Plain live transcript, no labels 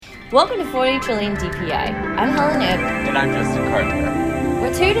Welcome to 40 Trillion DPI. I'm Helen Ip. And I'm Justin Carter.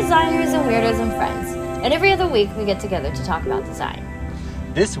 We're two designers and weirdos and friends. And every other week we get together to talk about design.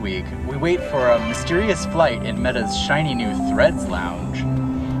 This week, we wait for a mysterious flight in Meta's shiny new Threads lounge.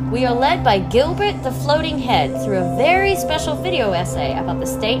 We are led by Gilbert the Floating Head through a very special video essay about the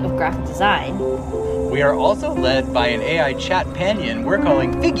state of graphic design. We are also led by an AI chat panion we're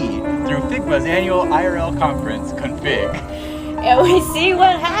calling Figgy through Figma's annual IRL conference, Config. And we see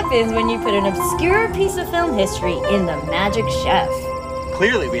what happens when you put an obscure piece of film history in the Magic Chef.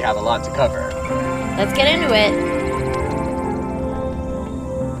 Clearly, we have a lot to cover. Let's get into it.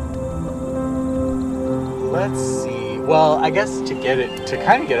 Let's see. Well, I guess to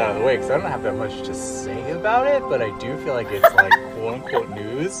kind of get out of the way, because I don't have that much to say about it, but I do feel like it's like quote-unquote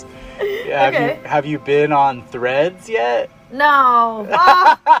news. Yeah, Okay. Have you been on Threads yet? No.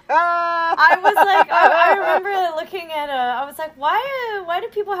 I was like, I remember looking at I was like, why do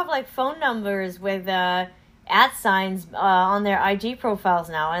people have like phone numbers with at signs on their IG profiles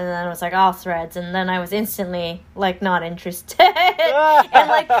now? And then I was like, oh, Threads. And then I was instantly like not interested. And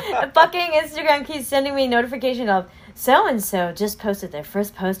like fucking Instagram keeps sending me notification of so-and-so just posted their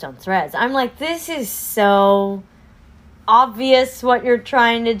first post on Threads. I'm like, this is so obvious what you're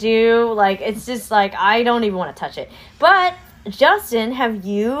trying to do. Like, it's just like, I don't even want to touch it. But Justin, have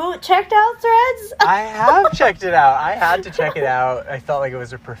you checked out Threads? I have checked it out. I had to check it out. I felt like it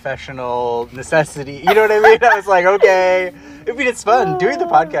was a professional necessity. You know what I mean? I was like, okay. I mean, it's fun. Doing the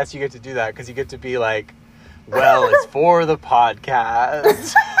podcast, you get to do that because you get to be like, well, it's for the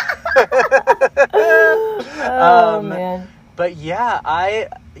podcast. Man. But yeah, I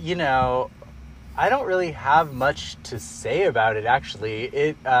don't really have much to say about it,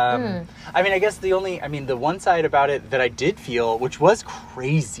 actually. I mean, I guess the one side about it that I did feel, which was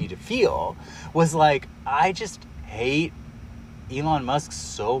crazy to feel, was like, I just hate Elon Musk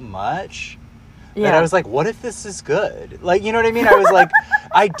so much that I was like, what if this is good? Like, you know what I mean? I was like,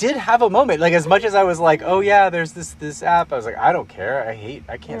 I did have a moment, like, as much as I was like, oh yeah, there's this app, I was like, I don't care.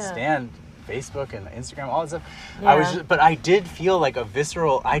 I can't stand Facebook and Instagram, all that stuff. Yeah. But I did feel like a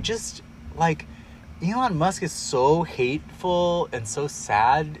visceral, Elon Musk is so hateful and so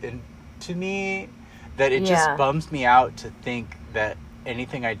sad to me that it just bums me out to think that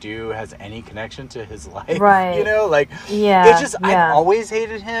anything I do has any connection to his life. Right. You know, like, it's just, I've always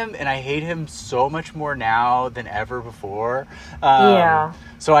hated him, and I hate him so much more now than ever before.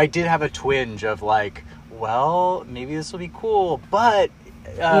 So I did have a twinge of like, well, maybe this will be cool, but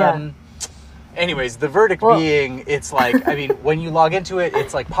anyways, the verdict being, it's like, I mean, when you log into it,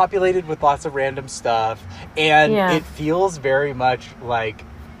 it's like populated with lots of random stuff, and it feels very much like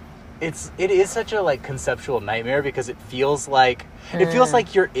it is such a like conceptual nightmare, because it feels like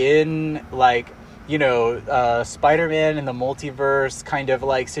you're in like, you know, Spider-Man in the multiverse kind of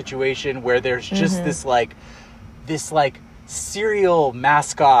like situation where there's just this cereal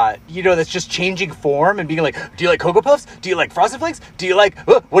mascot, you know, that's just changing form and being like, do you like Cocoa Puffs? Do you like Frosted Flakes? Do you like,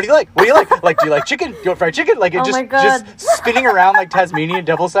 what do you like? What do you like? Like, do you like chicken? Do you want fried chicken? Like, it just spinning around like Tasmanian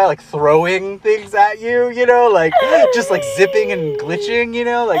devil style, like throwing things at you, you know, like just like zipping and glitching, you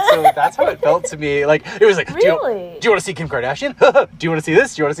know, like, so that's how it felt to me. Like, it was like, really? do you want to see Kim Kardashian? Do you want to see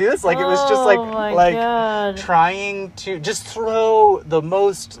this? Do you want to see this? Like, it was just like trying to just throw the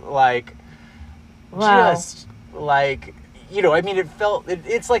most like, just like, you know, I mean,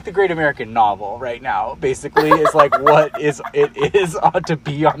 it's like the Great American Novel right now, basically, is like what it is ought to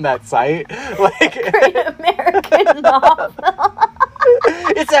be on that site. Like, Great American Novel.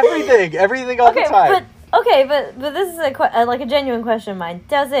 It's everything all the time. But this is a genuine question of mine.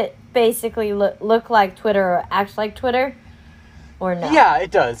 Does it basically look like Twitter or act like Twitter? Or no? Yeah,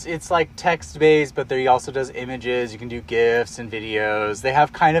 it does. It's like text-based, but there also does images. You can do GIFs and videos. They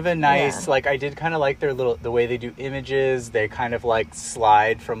have kind of a nice, like, I did kind of like the way they do images. They kind of like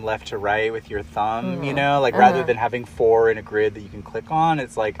slide from left to right with your thumb, you know, like rather than having 4 in a grid that you can click on.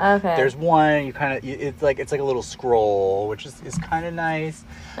 It's like, there's one, it's like a little scroll, which is kind of nice.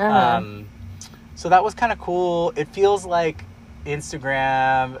 So that was kind of cool. It feels like it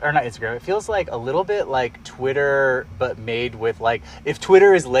feels like a little bit like Twitter, but made with like, if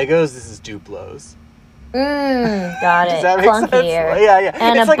Twitter is Legos, this is Duplos. Got it. Does that make sense? Yeah.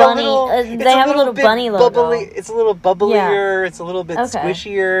 And it's a like bunny. They have a little bunny logo. It's a little bubblier. It's a little bit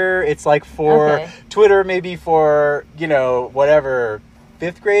squishier. It's like for Twitter, maybe for, you know, whatever,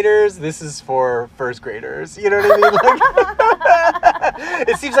 fifth graders. This is for first graders. You know what I mean? Like,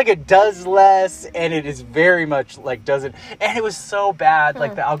 it seems like it does less, and it is very much like doesn't. And it was so bad.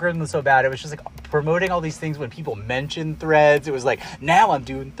 Like the algorithm was so bad. It was just like promoting all these things when people mention Threads. It was like, now I'm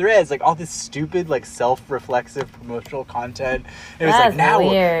doing Threads. Like all this stupid, like self-reflexive promotional content. It was like, now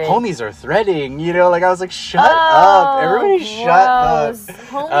homies are threading. You know, like I was like, shut up, everybody, shut up.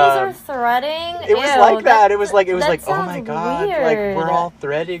 Homies are threading. It was like that. It was like, oh my god, weird. like we're all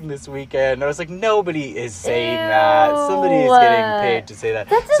threading this weekend. I was like, nobody is saying that. Somebody is getting paid to say that.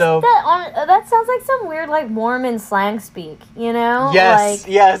 That sounds like some weird like Mormon slang speak. You know? Yes,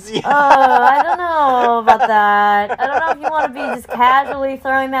 like, yes. Oh, I don't know about that. I don't know if you want to be just casually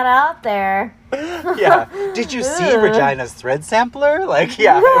throwing that out there. Yeah. Did you see Regina's thread sampler? Like,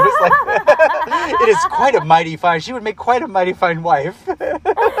 yeah, it was like, it is quite a mighty fine. She would make quite a mighty fine wife.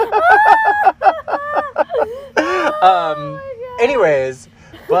 Anyways,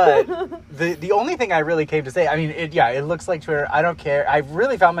 but the only thing I really came to say, I mean, it looks like Twitter. I don't care. I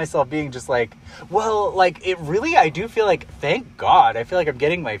really found myself being just like, well, like, it really, I do feel like, thank God, I feel like I'm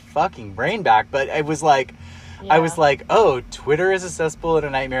getting my fucking brain back. But I was like, oh, Twitter is a cesspool and a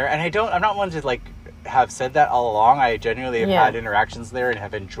nightmare. And I'm not one to like have said that all along. I genuinely have had interactions there and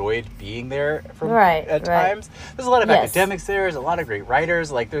have enjoyed being there at times. There's a lot of academics there. There's a lot of great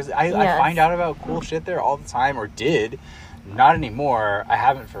writers. Like I find out about cool shit there all the time, or did. Not anymore. I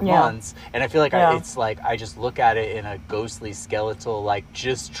haven't for months. And I feel like it's like I just look at it in a ghostly, skeletal, like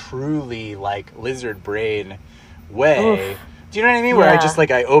just truly like lizard brain way. Oof. Do you know what I mean? Where I just like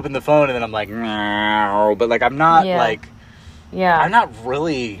I open the phone and then I'm like, but like I'm not like, I'm not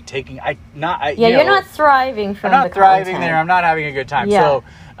really taking. You're not thriving from. I'm not thriving there. I'm not having a good time. So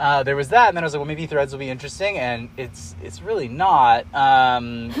there was that, and then I was like, well, maybe Threads will be interesting, and it's really not.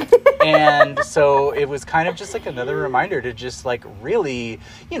 And so it was kind of just like another reminder to just like really,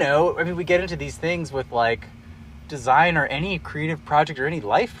 I mean, we get into these things with like design or any creative project or any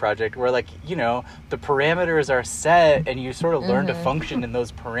life project where like the parameters are set and you sort of learn to function in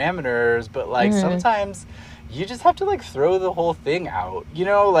those parameters, but like sometimes you just have to like throw the whole thing out,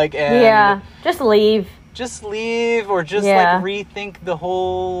 like, and just leave or just like rethink the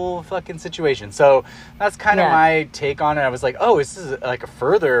whole fucking situation. So that's kind of my take on it. I was like, oh, this is like a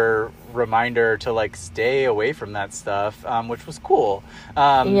further reminder to like stay away from that stuff, which was cool.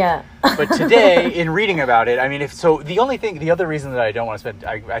 But today in reading about it, I mean, the other reason that I don't want to spend,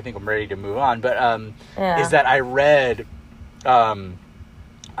 I think I'm ready to move on, but is that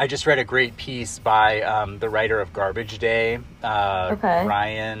I just read a great piece by the writer of Garbage Day,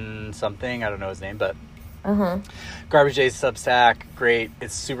 Ryan something, I don't know his name, but Garbage Day's Substack, great.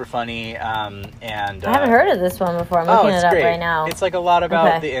 It's super funny. And I haven't heard of this one before. I'm looking it up right now. It's like a lot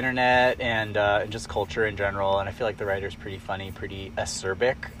about the internet and just culture in general. And I feel like the writer's pretty funny, pretty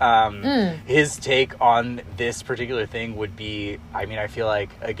acerbic. His take on this particular thing would be, I mean, I feel like,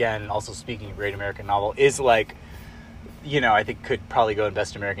 again, also speaking of Great American Novel, is like, I think could probably go in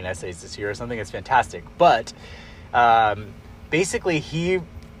Best American Essays this year or something. It's fantastic. But basically he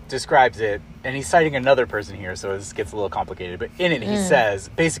describes it, and he's citing another person here, so this gets a little complicated, but in it he says,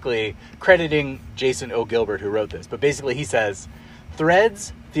 basically crediting Jason O. Gilbert, who wrote this, but basically he says,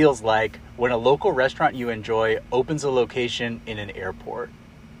 Threads feels like when a local restaurant you enjoy opens a location in an airport.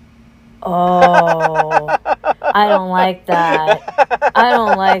 Oh, I don't like that. I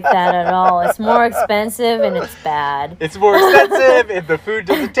don't like that at all. It's more expensive and it's bad. It's more expensive and the food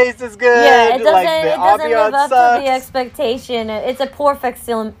doesn't taste as good. Yeah, it doesn't live up to the expectation. It's a poor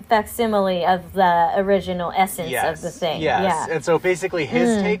facsimile of the original essence of the thing. Yes. Yeah. And so basically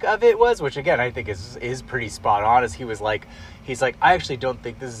his take of it was, which again I think is pretty spot on, is he's like, I actually don't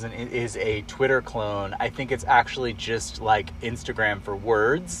think this is a Twitter clone. I think it's actually just like Instagram for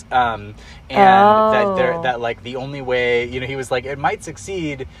words. That like the only way, he was like, it might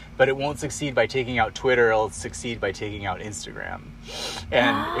succeed, but it won't succeed by taking out Twitter. It'll succeed by taking out Instagram.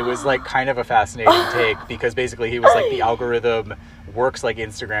 And it was like kind of a fascinating take, because basically he was like, the algorithm works like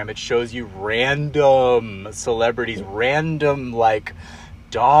Instagram. It shows you random celebrities, random like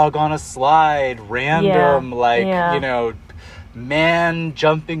dog on a slide, random man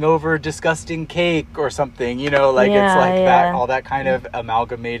jumping over disgusting cake or something, it's like that, all that kind of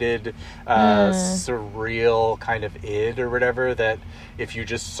amalgamated surreal kind of id or whatever that if you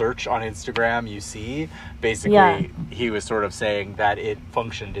just search on Instagram you see. Basically he was sort of saying that it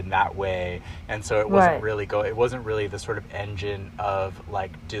functioned in that way, and so it wasn't really the sort of engine of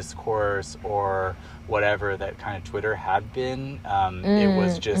like discourse or whatever that kind of Twitter had been. It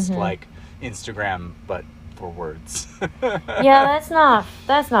was just like Instagram but for words. Yeah, that's not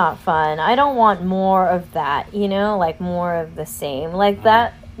fun. I don't want more of that, you know, like more of the same. Like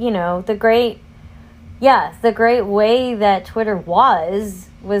that, you know, the great way that Twitter was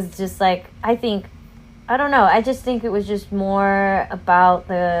just like, I don't know, I just think it was just more about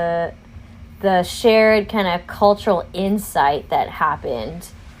the shared kind of cultural insight that happened.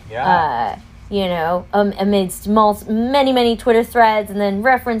 Yeah. You know, amidst many Twitter threads, and then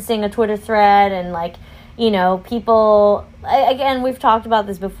referencing a Twitter thread, and like, you know, people, again, we've talked about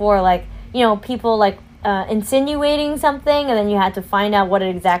this before, like, you know, people like insinuating something, and then you had to find out what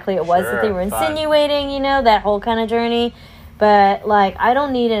exactly it was that they were insinuating, you know, that whole kind of journey. But like, I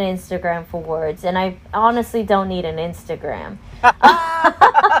don't need an Instagram for words, and I honestly don't need an Instagram.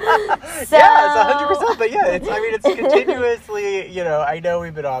 So, yeah, it's 100%. But yeah, it's continuously, you know, I know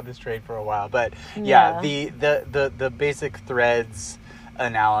we've been on this train for a while, but yeah. the basic threads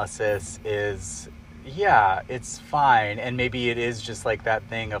analysis is, yeah, it's fine. And maybe it is just like that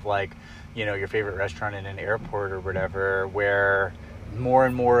thing of like, you know, your favorite restaurant in an airport or whatever, where more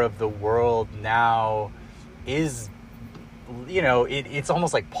and more of the world now is, you know, it's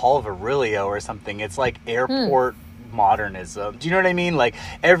almost like Paul Virilio or something. It's like airport modernism. Do you know what I mean? Like,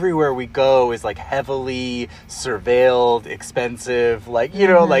 everywhere we go is like heavily surveilled, expensive, like, you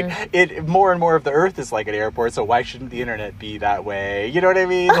know, like it, more and more of the earth is like an airport, so why shouldn't the internet be that way? You know what I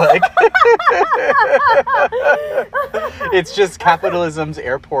mean? Like, it's just capitalism's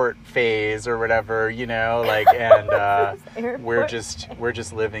airport phase or whatever, you know, like, and we're just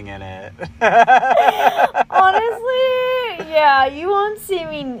living in it. Honestly, yeah, you won't see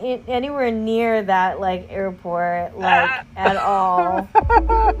me anywhere near that like airport, like at all.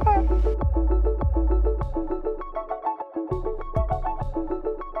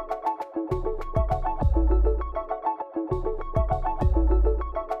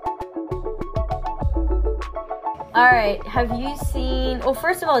 All right, have you seen, well,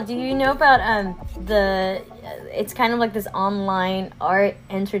 first of all, do you know about it's kind of like this online art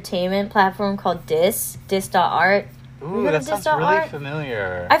entertainment platform called dis.art? Ooh, that sounds really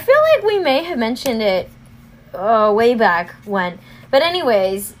familiar. I feel like we may have mentioned it way back when. But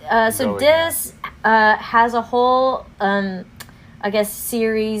anyways, so Dis has a whole, I guess,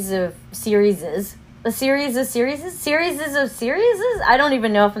 series of series. I don't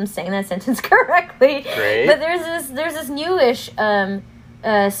even know if I'm saying that sentence correctly. Great. But there's this newish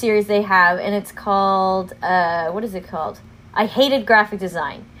series they have, and it's called what is it called? I Hated Graphic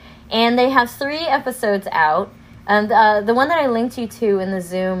Design, and they have 3 episodes out. And the one that I linked you to in the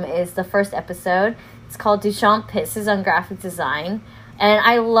Zoom is the first episode. It's called Duchamp Pisses on Graphic Design. And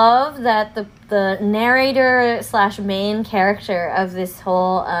I love that the narrator / main character of this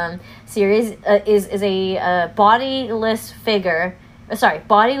whole series is a bodiless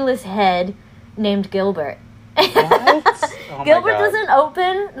head named Gilbert. What? Oh, Gilbert doesn't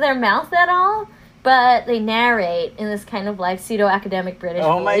open their mouth at all, but they narrate in this kind of like pseudo-academic British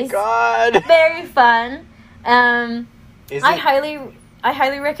voice. Oh my god. Very fun. I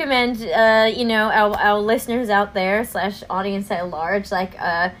highly recommend, you know, our listeners out there / audience at large, like,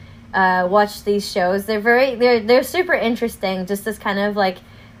 watch these shows. They're super interesting. Just this kind of like,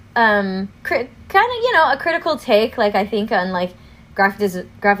 kind of, you know, a critical take, like, I think on like graphic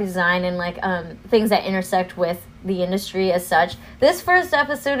design and like, things that intersect with the industry as such. This first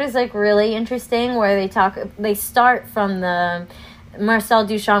episode is like really interesting, where they start from the Marcel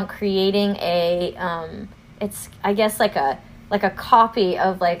Duchamp creating it's, I guess, like a copy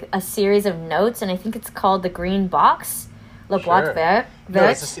of like a series of notes, and I think it's called the Green Box. Le Boîte Verte. No,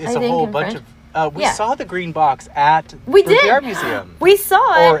 it's a whole bunch of. We saw the Green Box at the Art Museum. We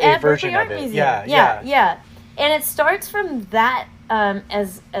saw it at the Art Museum. Yeah. And it starts from that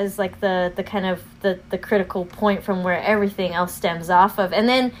as like the kind of the critical point from where everything else stems off of, and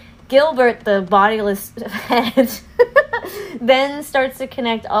then Gilbert, the bodiless head, then starts to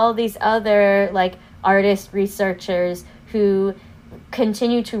connect all these other like artists, researchers who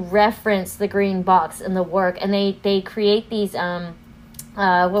continue to reference the Green Box in the work, and they create these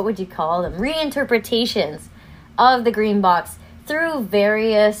what would you call them, reinterpretations of the Green Box through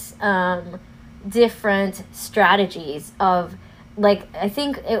various different strategies of, like, I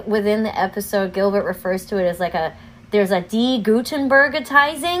think within the episode Gilbert refers to it as like there's a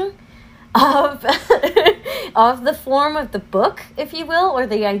de-Gutenbergitizing of of the form of the book, if you will, or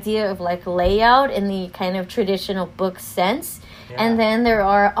the idea of like layout in the kind of traditional book sense. Yeah. And then there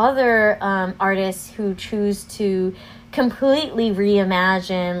are other artists who choose to completely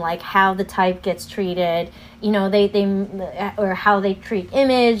reimagine like how the type gets treated, you know, they or how they treat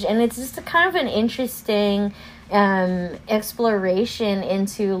image, and it's just a kind of an interesting exploration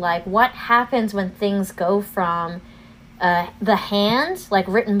into like what happens when things go from the hand, like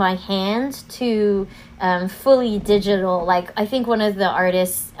written by hand, to fully digital. Like I think one of the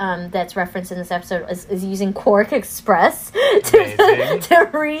artists that's referenced in this episode is using Quark Express to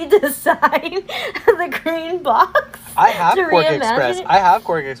redesign the green box. I have Quark Express. I have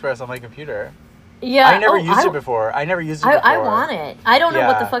Quark Express on my computer. Yeah, I never used it before. I want it. I don't know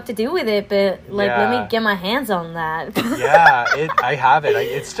what the fuck to do with it, but like, let me get my hands on that. I have it.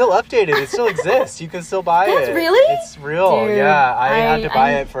 It's still updated. It still exists. You can still buy it. Really? It's real. Dude, yeah, I had to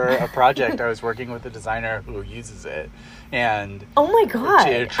buy it for a project. I was working with a designer who uses it, and oh my god,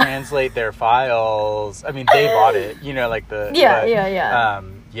 to translate their files. I mean, they bought it. You know, like the yeah.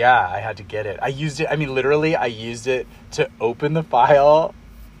 I had to get it. I used it. I mean, literally, I used it to open the file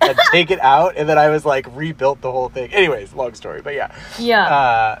and take it out, and then I was like rebuilt the whole thing. Anyways, long story, but yeah.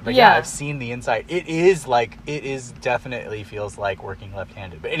 I've seen the inside. It is definitely feels like working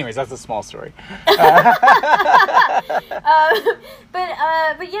left-handed. But anyways, that's a small story. But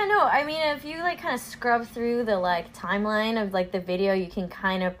yeah, no, I mean, if you like kind of scrub through the like timeline of like the video, you can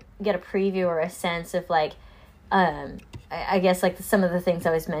kind of get a preview or a sense of like I guess like some of the things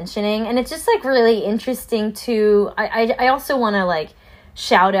I was mentioning, and it's just like really interesting to I also want to like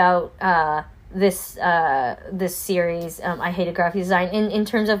shout out this series, I Hated Graphic Design, in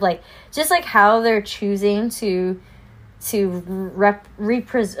terms of like just like how they're choosing to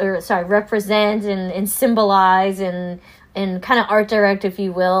represent and symbolize and kind of art direct, if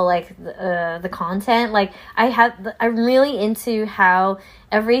you will, like the content. Like I'm really into how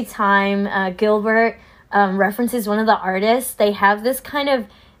every time Gilbert references one of the artists, they have this kind of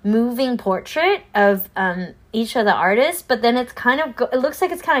moving portrait of each of the artists, but then it's kind of it looks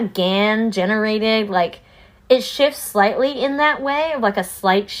like it's kind of GAN generated, like it shifts slightly in that way, of like a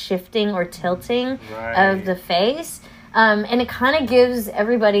slight shifting or tilting of the face, and it kind of gives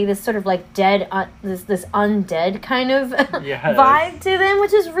everybody this sort of like dead this undead kind of vibe to them,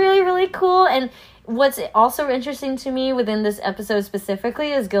 which is really, really cool. And what's also interesting to me within this episode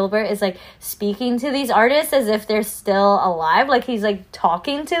specifically is Gilbert is like speaking to these artists as if they're still alive, like he's like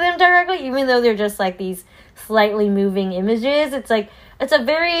talking to them directly, even though they're just like these slightly moving images. It's like it's a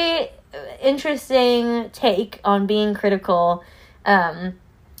very interesting take on being critical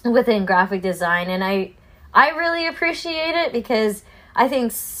within graphic design, and I really appreciate it, because I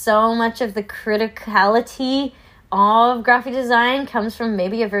think so much of the criticality of graphic design comes from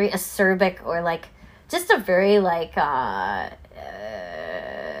maybe a very acerbic or like just a very like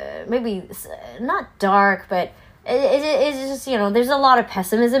maybe not dark, but it's just, you know, there's a lot of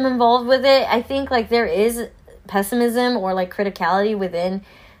pessimism involved with it. I think like there is pessimism or like criticality within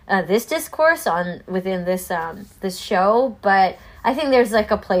this discourse within this show, but I think there's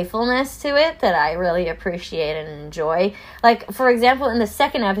like a playfulness to it that I really appreciate and enjoy. Like, for example, in the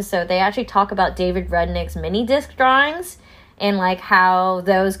second episode, they actually talk about David Rudnick's mini disc drawings and like how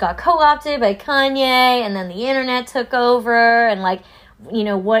those got co-opted by Kanye, and then the internet took over, and like, you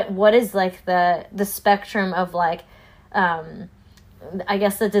know, what is like the spectrum of like I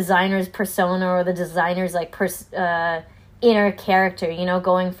guess the designer's persona or the designer's like inner character, you know,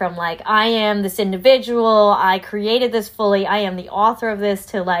 going from like, I am this individual, I created this fully, I am the author of this,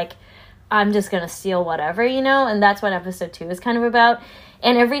 to like, I'm just gonna steal whatever, you know. And that's what episode 2 is kind of about.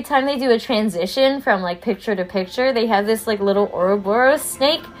 And every time they do a transition from like picture to picture, they have this like little Ouroboros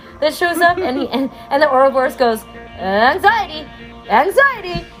snake that shows up, and the Ouroboros goes, anxiety,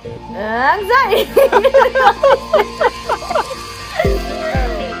 anxiety, anxiety.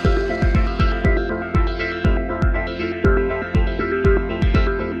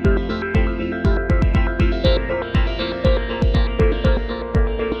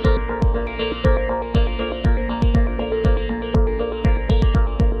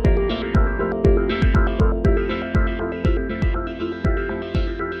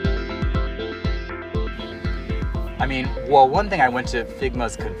 I mean, well, one thing, I went to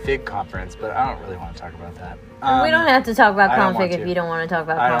Figma's config conference, but I don't really want to talk about that. We don't have to talk about config if you don't want to talk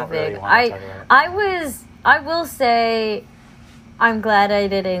about config. Don't really want to talk about it. I will say, I'm glad I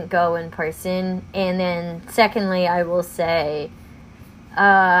didn't go in person. And then secondly, I will say,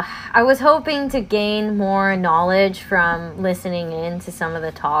 I was hoping to gain more knowledge from listening in to some of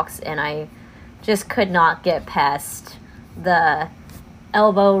the talks, and I just could not get past the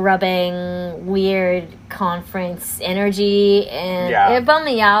elbow rubbing weird conference energy, and it bummed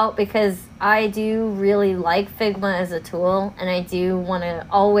me out, because I do really like Figma as a tool, and I do want to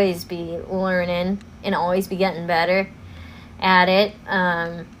always be learning and always be getting better at it.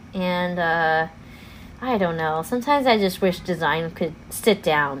 I don't know, sometimes I just wish design could sit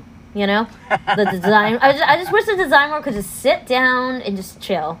down you know? The design. I just wish the design world could just sit down and just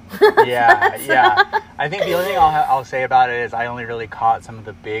chill. Yeah. I think the only thing I'll say about it is I only really caught some of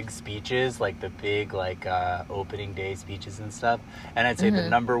the big speeches, like the big opening day speeches and stuff. And I'd say the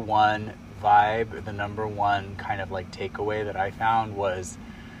number one vibe, the number one kind of like takeaway that I found was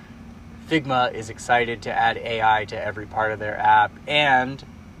Figma is excited to add AI to every part of their app, and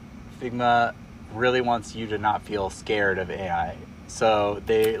Figma really wants you to not feel scared of AI. So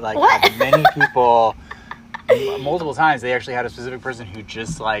they had many people multiple times. They actually had a specific person who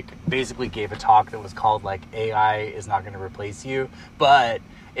just basically gave a talk that was called AI is not going to replace you, but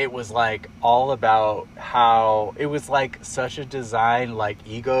it was all about how it was such a design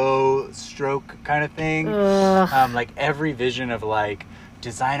ego stroke kind of thing. Every vision of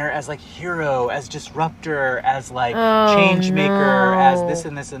designer as hero, as disruptor, as change maker, as this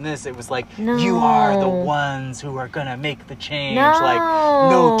and this and this. It was you are the ones who are gonna make the change.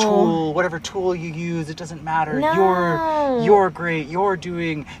 No tool, whatever tool you use, it doesn't matter. You're great. You're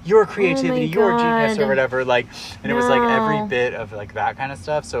doing your creativity, your genius, or whatever. And it was every bit of that kind of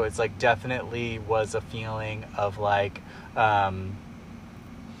stuff. So it's definitely was a feeling of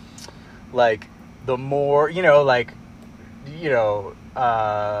the more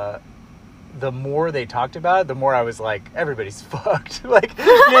the more they talked about it, the more I was everybody's fucked. I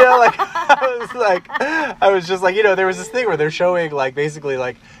was just there was this thing where they're showing basically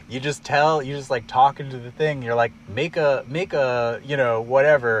you just talk into the thing. You're make a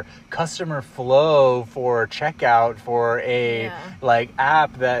whatever custommer flow for checkout for a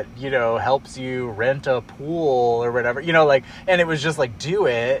app that helps you rent a pool or whatever, and it was just do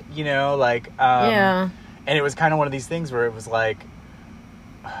it, and it was kind of one of these things where it was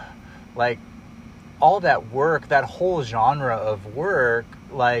all that work, that whole genre of work,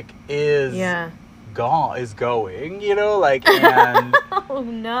 is going, and oh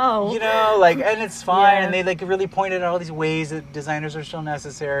no, and it's fine, and they really pointed out all these ways that designers are still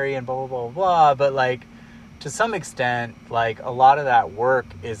necessary and blah blah blah blah, but to some extent, a lot of that work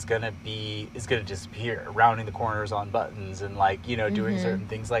is gonna disappear. Rounding the corners on buttons and doing certain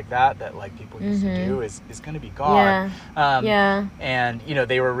things like that people used to do is gonna be gone. And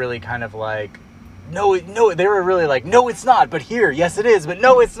they were really kind of no, they were really no, it's not, but here, yes, it is, but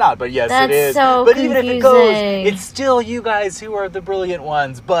no, it's not, but yes, it is. So but confusing. Even if it goes, it's still you guys who are the brilliant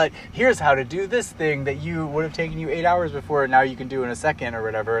ones, but here's how to do this thing that you would have taken you 8 hours before, and now you can do in a second or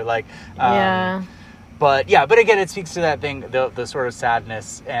whatever. But again, it speaks to that thing, the sort of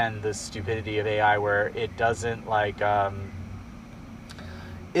sadness and the stupidity of AI, where it doesn't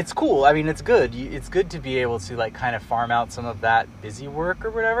it's cool. I mean, it's good. It's good to be able to kind of farm out some of that busy work or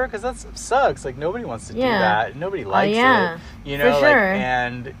whatever, because that sucks. Nobody wants to do that. Nobody likes it. For sure.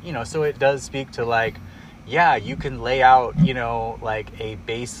 And so it does speak to you can lay out a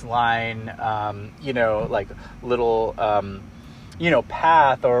baseline little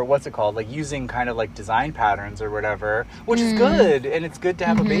path, or what's it called, using kind of design patterns or whatever, which is good, and it's good to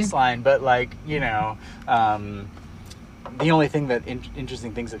have a baseline, but the only thing that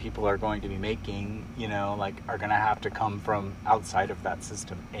interesting things that people are going to be making are gonna have to come from outside of that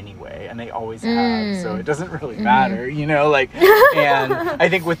system anyway, and they always have, so it doesn't really matter, and I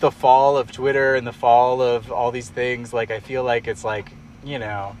think with the fall of Twitter and the fall of all these things, I feel it's I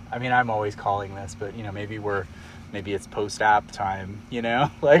mean, I'm always calling this, but maybe it's post-app time, maybe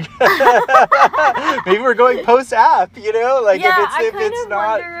we're going post-app, if it's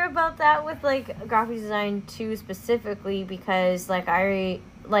not. Wonder about that with graphic design too, specifically because I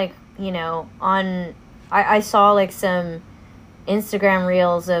saw some Instagram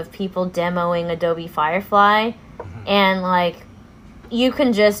reels of people demoing Adobe Firefly, and you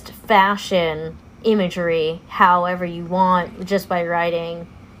can just fashion imagery however you want just by writing,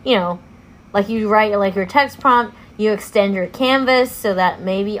 you write your text prompt. You extend your canvas so that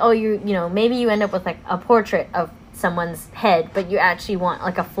maybe maybe you end up with a portrait of someone's head, but you actually want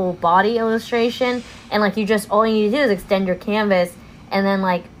a full body illustration, and all you need to do is extend your canvas, and then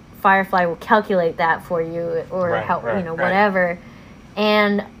Firefly will calculate that for you, or whatever.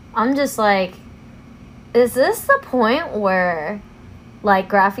 And I'm just is this the point where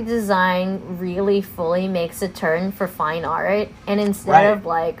graphic design really fully makes a turn for fine art, and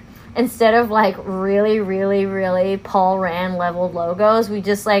instead of really, really, really Paul Rand level logos, we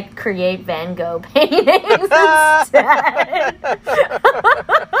just create Van Gogh paintings instead.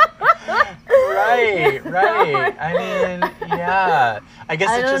 Right. I mean, yeah. I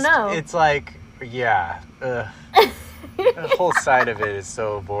guess it's The whole side of it is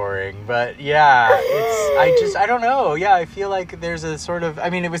so boring. But yeah, I don't know. Yeah, I feel like there's a sort of, I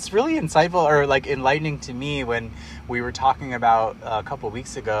mean, it was really insightful or like enlightening to me when we were talking about a couple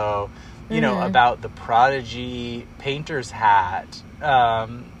weeks ago, you know, about the Prodigy painter's hat.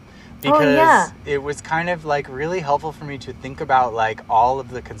 Because it was kind of like really helpful for me to think about like all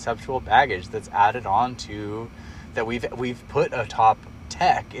of the conceptual baggage that's added on to that we've put atop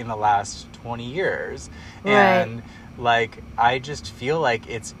tech in the last 20 years. Right. And like I just feel like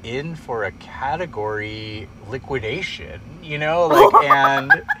it's in for a category liquidation, you know, like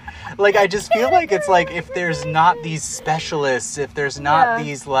and like I just feel like it's like if there's not these specialists, if there's not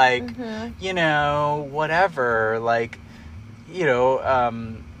these like you know, whatever, like, you know,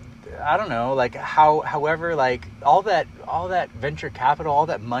 I don't know, like however, like all that venture capital, all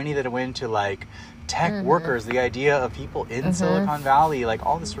that money that went into like tech workers, the idea of people in Silicon Valley, like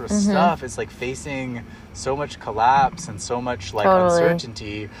all this sort of stuff is like facing so much collapse and so much like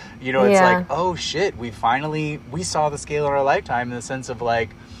uncertainty, you know. It's like, oh shit, we saw the scale in our lifetime, in the sense of like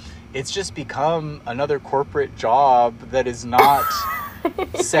it's just become another corporate job that is not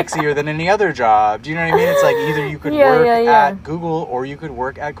sexier than any other job. Do you know what I mean? It's like either you could work at Google or you could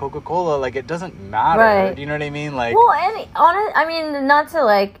work at Coca-Cola. Like it doesn't matter. Right. Do you know what I mean? Like, well, I mean, not to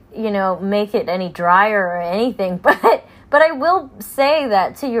like, you know, make it any drier or anything, but I will say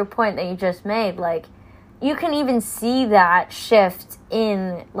that to your point that you just made, like you can even see that shift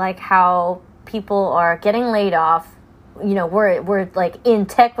in like how people are getting laid off. You know, we're like in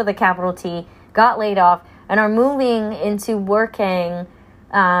tech with a capital T, got laid off, and are moving into working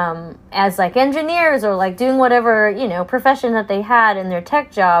as like engineers or like doing whatever, you know, profession that they had in their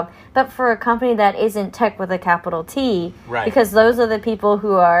tech job, but for a company that isn't tech with a capital T. Right. Because those are the people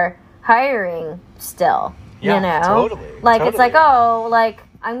who are hiring still, you know? Totally. Like, it's like, oh, like,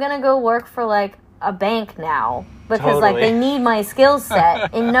 I'm going to go work for like a bank now because like they need my skill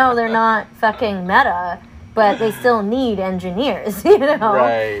set. And no, they're not fucking Meta, but they still need engineers, you know?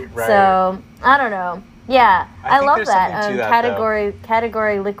 Right. So, I don't know. Yeah, I love that.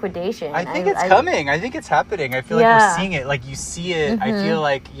 Category liquidation. I think it's coming. I think it's happening. I feel like we're seeing it. Like you see it. I feel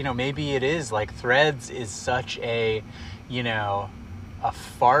like, you know, maybe it is like Threads is such a, you know, a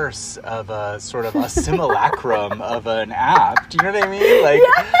farce of a sort of a simulacrum of an app. Do you know what I mean?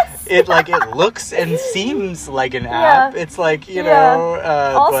 Like it looks and seems like an app. It's like, you know.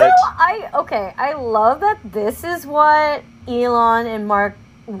 Also, I love that this is what Elon and Mark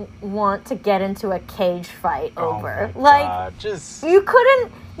want to get into a cage fight over. Like, God, just you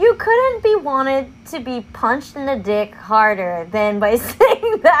couldn't be wanted to be punched in the dick harder than by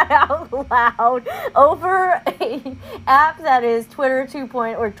saying that out loud over a app that is Twitter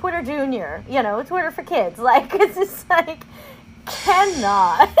 2.0 or Twitter Junior, you know, Twitter for kids. Like, it's just like,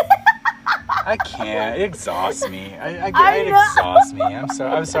 cannot. I can't. It exhausts me. It exhausts me.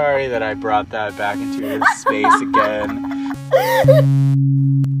 I'm sorry that I brought that back into this space again.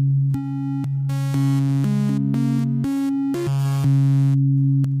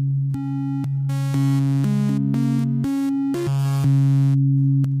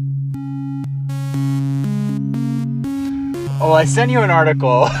 Oh, I sent you an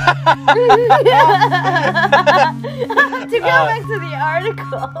article. To go back to the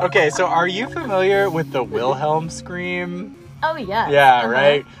article. Okay, so are you familiar with the Wilhelm scream? Oh, yeah. Yeah,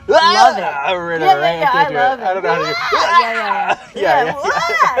 right? Love it. I love it. I don't know how to do it.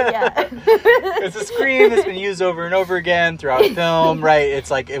 Yeah. It's a scream that's been used over and over again throughout film, right?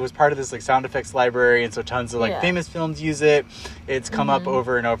 It's like, it was part of this like sound effects library, and so tons of like famous films use it. It's come up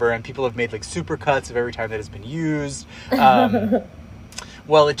over and over, and people have made like super cuts of every time that it's been used.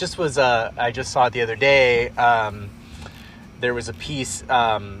 Well, it just was, I just saw it the other day. There was a piece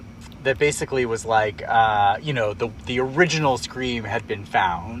that basically was like, you know, the original Scream had been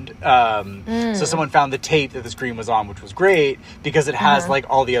found. So someone found the tape that the Scream was on, which was great because it has like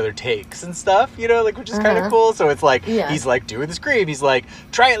all the other takes and stuff, you know, like, which is kind of cool. So it's like, he's like doing the Scream. He's like,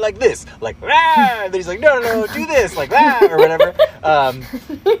 try it like this, like, ah. And then he's like, no, do this, like that, or whatever.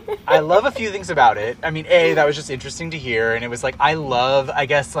 I love a few things about it. I mean, that was just interesting to hear. And it was like, I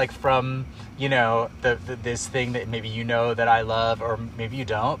guess, like from, you know, this thing that maybe you know that I love, or maybe you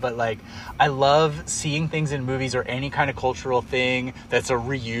don't, but like I love seeing things in movies or any kind of cultural thing that's a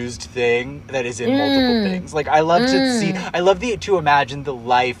reused thing that is in multiple things. Like I love to imagine the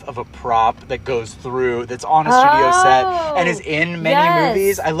life of a prop that goes through, that's on a studio set and is in many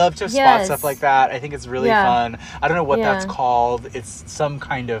movies. I love to spot stuff like that. I think it's really fun. I don't know what that's called. It's some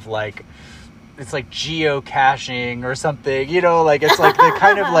kind of like, it's like geocaching or something, you know, like it's like the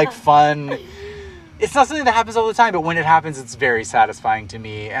kind of like fun, it's not something that happens all the time, but when it happens, it's very satisfying to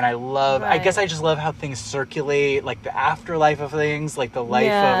me. And I love, I guess I just love how things circulate, like the afterlife of things, like the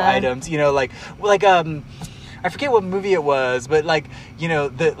life of items, you know, like, I forget what movie it was, but like, you know,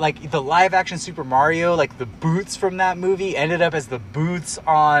 the live action Super Mario, like the boots from that movie ended up as the boots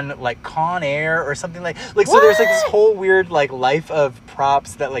on like Con Air or something like so there's like this whole weird like life of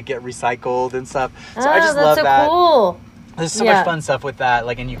props that like get recycled and stuff. So I just love that. Cool. There's so much fun stuff with that,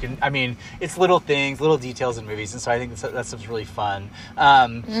 like, and you can, I mean, it's little things, little details in movies, and so I think that stuff's really fun.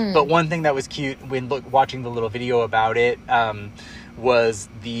 But one thing that was cute when watching the little video about it was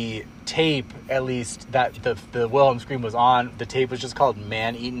the tape, at least that the Wilhelm scream was on. The tape was just called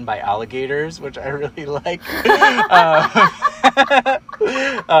 "Man Eaten by Alligators," which I really like,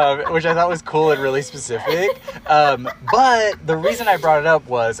 which I thought was cool and really specific. But the reason I brought it up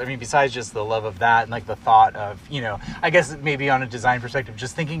was, I mean, besides just the love of that and like the thought of, you know, I guess maybe on a design perspective,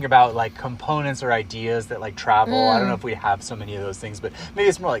 just thinking about like components or ideas that like travel. I don't know if we have so many of those things, but maybe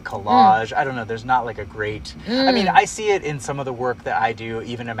it's more like collage. I don't know. There's not like a great, I mean, I see it in some of the work that I do,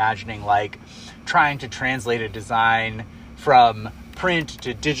 even imagining like trying to translate a design from print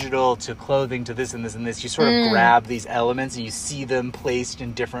to digital to clothing to this and this and this. You sort of grab these elements and you see them placed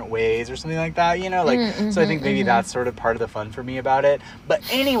in different ways or something like that, you know, like, so I think maybe that's sort of part of the fun for me about it. But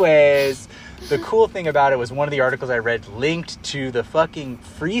anyways, the cool thing about it was one of the articles I read linked to the fucking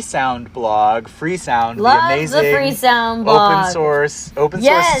Freesound blog. Freesound, the amazing the Freesound blog. open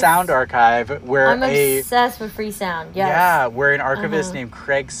source sound archive, where I'm obsessed with Freesound. Yes. Yeah, where an archivist named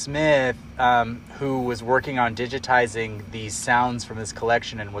Craig Smith, who was working on digitizing these sounds from this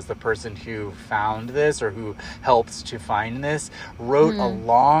collection and was the person who found this or who helped to find this, wrote a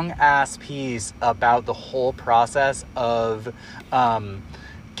long ass piece about the whole process of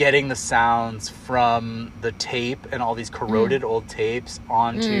getting the sounds from the tape and all these corroded old tapes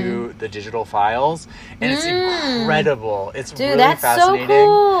onto the digital files, and it's incredible. It's really fascinating. So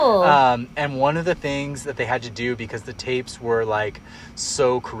cool. And one of the things that they had to do, because the tapes were like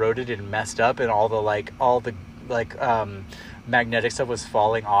so corroded and messed up, and all the magnetic stuff was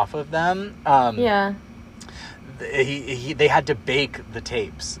falling off of them. They had to bake the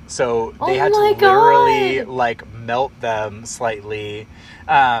tapes, so they had to literally like melt them slightly.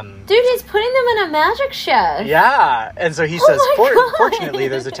 Dude, he's putting them in a magic chef. Yeah, and so he says, fortunately,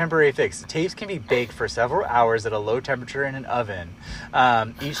 there's a temporary fix. The tapes can be baked for several hours at a low temperature in an oven.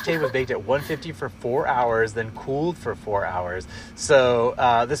 Each tape was baked at 150 for 4 hours, then cooled for 4 hours. So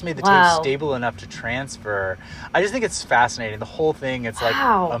this made the tape stable enough to transfer. I just think it's fascinating. The whole thing, it's like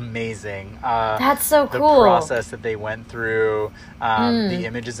amazing. That's so cool. The process that they went through, the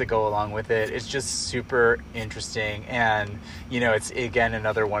images that go along with it. It's just super interesting. And, you know, it's, again,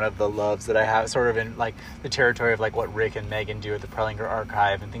 another one of the loves that I have, sort of in like the territory of like what Rick and Megan do at the Prelinger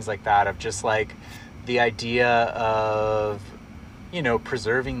Archive and things like that, of just like the idea of, you know,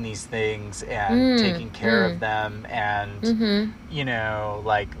 preserving these things and taking care of them, and you know,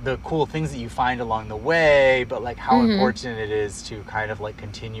 like the cool things that you find along the way, but like how important it is to kind of like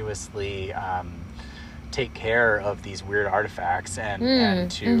continuously take care of these weird artifacts,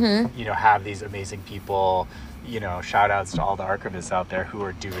 and to you know, have these amazing people, you know, shout outs to all the archivists out there who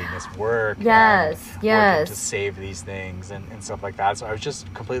are doing this work, working to save these things and stuff like that. So I was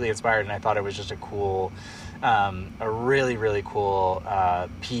just completely inspired, and I thought it was just a cool, a really, really cool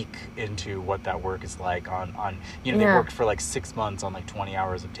peek into what that work is like on you know, they worked for like 6 months on like 20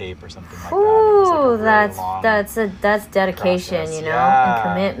 hours of tape or something like that. Ooh, that's dedication, process. You know, and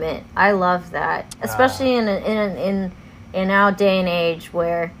commitment. I love that, especially in our day and age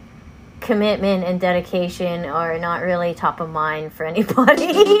where commitment and dedication are not really top of mind for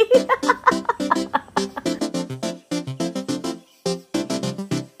anybody.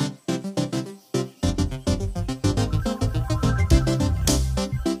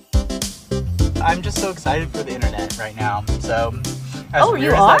 I'm just so excited for the internet right now. So, as weird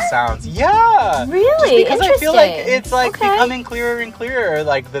you as are? that sounds, yeah, really, just because I feel like it's like becoming clearer and clearer,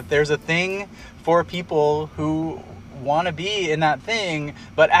 like that there's a thing for people who want to be in that thing,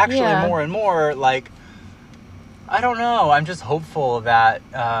 but actually more and more, like, I don't know, I'm just hopeful that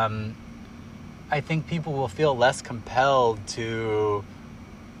I think people will feel less compelled to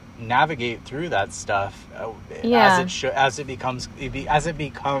navigate through that stuff as it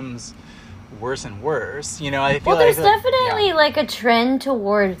becomes worse and worse, you know. I feel there's definitely like a trend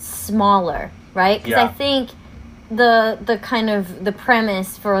towards smaller, right? Because I think the kind of the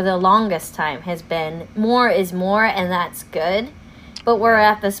premise for the longest time has been more is more, and that's good. But we're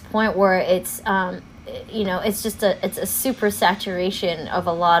at this point where it's you know, it's just a super saturation of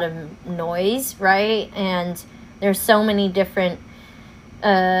a lot of noise, right? And there's so many different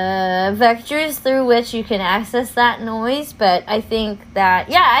vectors through which you can access that noise. But I think that,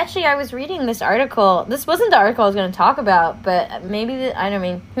 yeah, actually I was reading this article. This wasn't the article I was going to talk about, but maybe, I don't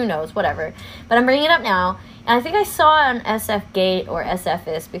mean, who knows, whatever. But I'm bringing it up now. And I think I saw it on SF Gate or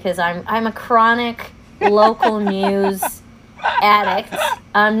SFist because I'm a chronic local news addict.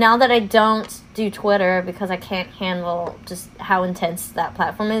 Now that I don't do Twitter because I can't handle just how intense that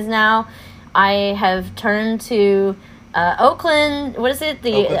platform is now, I have turned to Oakland, what is it?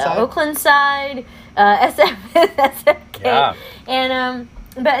 The Oakland side, SFK. Yeah. And,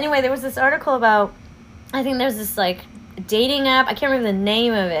 but anyway, there was this article about, I think there's this, like, dating app. I can't remember the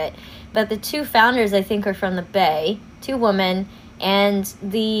name of it, but the two founders, I think, are from the Bay, two women, and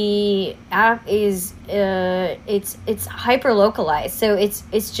the app is, it's hyper-localized. So it's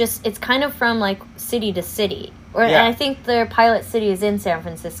kind of from, like, city to city. And I think their pilot city is in San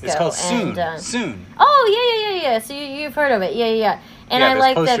Francisco. It's called Soon. Oh, yeah. So you've heard of it. Yeah. And I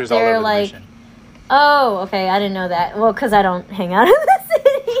like that they're like... Oh, okay. I didn't know that. Well, because I don't hang out in the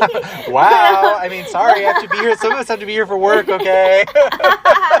city. Wow. I mean, sorry. I have to be here. Some of us have to be here for work, okay?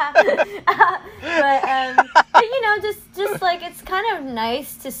 But you know, just like, it's kind of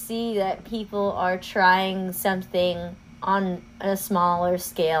nice to see that people are trying something on a smaller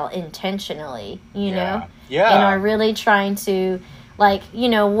scale intentionally, you know? Yeah. And are really trying to, like, you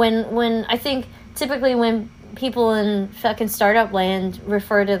know, when I think typically when people in fucking startup land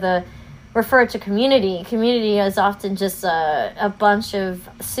refer to community is often just a bunch of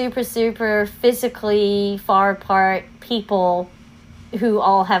super physically far apart people who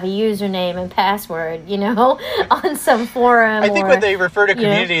all have a username and password, you know, on some forum. I think when they refer to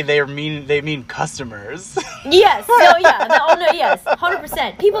community, they mean customers. Yes. So yeah. Oh no. Yes.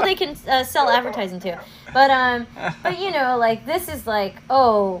 100%. People they can sell advertising to. But you know, like, this is like,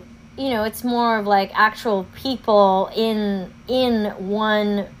 oh, you know, it's more of like actual people in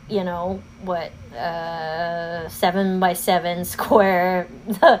one, you know, 7x7 square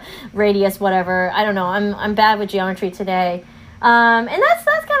radius, whatever. I don't know. I'm bad with geometry today. And that's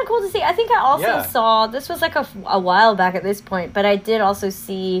kind of cool to see. I think I also saw, this was like a while back at this point, but I did also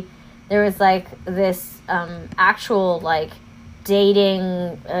see there was like this actual like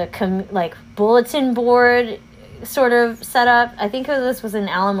dating like bulletin board sort of setup. I think this was in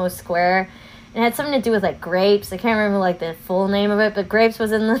Alamo Square. It had something to do with like grapes. I can't remember like the full name of it, but grapes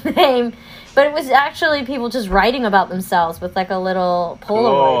was in the name. But it was actually people just writing about themselves with like a little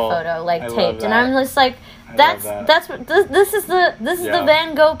Polaroid photo like taped. And I'm just like, this is the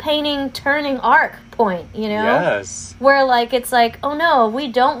Van Gogh painting turning arc point, you know? Yes. Where like it's like, oh no, we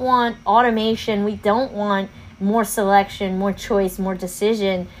don't want automation, we don't want more selection, more choice, more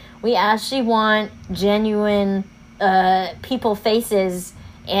decision. We actually want genuine people faces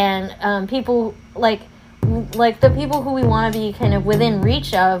and people like the people who we want to be kind of within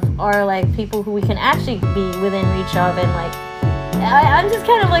reach of are like people who we can actually be within reach of, and like I'm just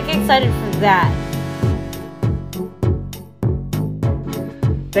kind of like excited for that.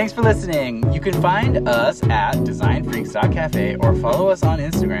 Thanks for listening. You can find us at designfreaks.cafe or follow us on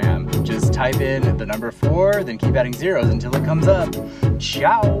Instagram. Just type in the number 4, then keep adding zeros until it comes up.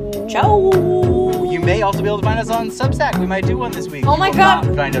 Ciao. You may also be able to find us on Substack. We might do one this week. Oh my God.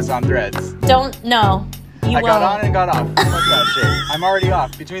 Not find us on Threads. Don't know. I got on and got off. Fuck that shit. I'm already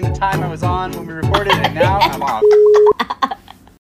off. Between the time I was on when we recorded and now, I'm off.